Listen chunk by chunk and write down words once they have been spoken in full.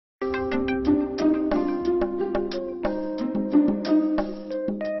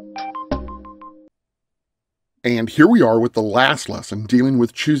And here we are with the last lesson dealing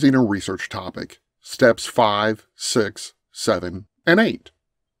with choosing a research topic, steps 5, 6, 7, and 8.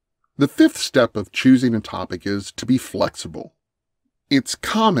 The fifth step of choosing a topic is to be flexible. It's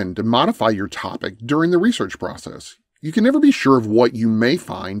common to modify your topic during the research process. You can never be sure of what you may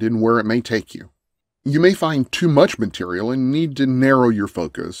find and where it may take you. You may find too much material and need to narrow your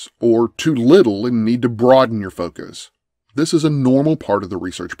focus, or too little and need to broaden your focus. This is a normal part of the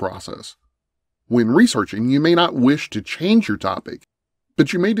research process. When researching, you may not wish to change your topic,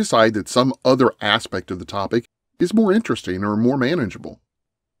 but you may decide that some other aspect of the topic is more interesting or more manageable.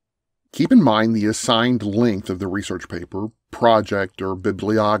 Keep in mind the assigned length of the research paper, project, or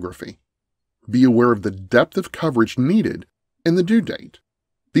bibliography. Be aware of the depth of coverage needed and the due date.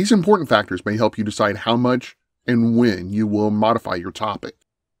 These important factors may help you decide how much and when you will modify your topic.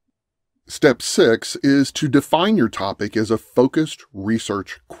 Step 6 is to define your topic as a focused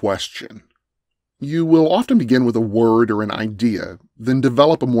research question. You will often begin with a word or an idea, then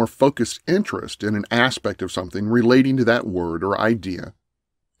develop a more focused interest in an aspect of something relating to that word or idea,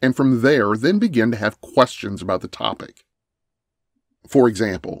 and from there then begin to have questions about the topic. For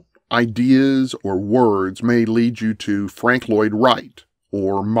example, ideas or words may lead you to Frank Lloyd Wright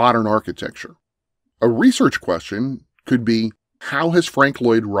or modern architecture. A research question could be, how has Frank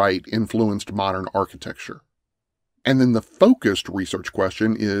Lloyd Wright influenced modern architecture? And then the focused research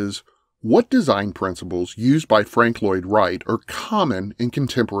question is, what design principles used by Frank Lloyd Wright are common in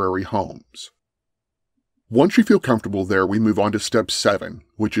contemporary homes? Once you feel comfortable there, we move on to step 7,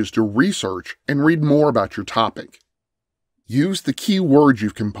 which is to research and read more about your topic. Use the key words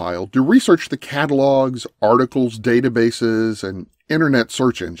you've compiled to research the catalogs, articles, databases, and internet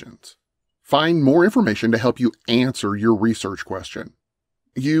search engines. Find more information to help you answer your research question.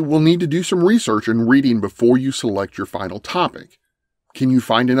 You will need to do some research and reading before you select your final topic. Can you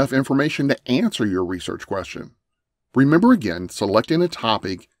find enough information to answer your research question? Remember again, selecting a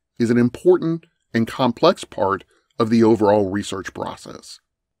topic is an important and complex part of the overall research process.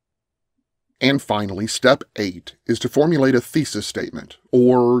 And finally, step 8 is to formulate a thesis statement,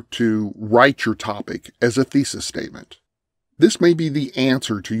 or to write your topic as a thesis statement. This may be the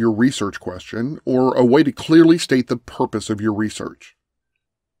answer to your research question, or a way to clearly state the purpose of your research.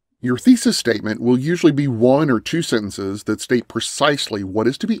 Your thesis statement will usually be 1 or 2 sentences that state precisely what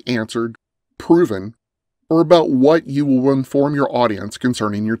is to be answered, proven, or about what you will inform your audience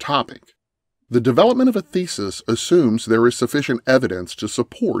concerning your topic. The development of a thesis assumes there is sufficient evidence to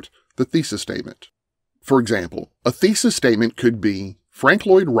support the thesis statement. For example, a thesis statement could be Frank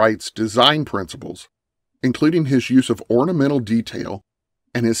Lloyd Wright's design principles, including his use of ornamental detail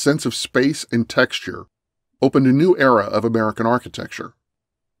and his sense of space and texture, opened a new era of American architecture.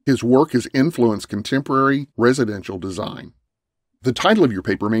 His work has influenced contemporary residential design. The title of your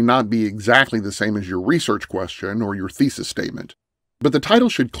paper may not be exactly the same as your research question or your thesis statement, but the title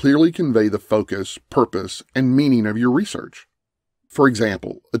should clearly convey the focus, purpose, and meaning of your research. For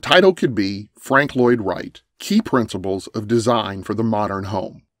example, the title could be Frank Lloyd Wright, Key Principles of Design for the Modern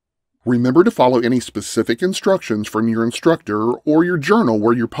Home. Remember to follow any specific instructions from your instructor or your journal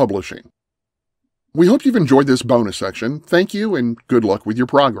where you're publishing. We hope you've enjoyed this bonus section. Thank you and good luck with your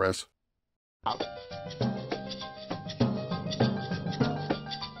progress.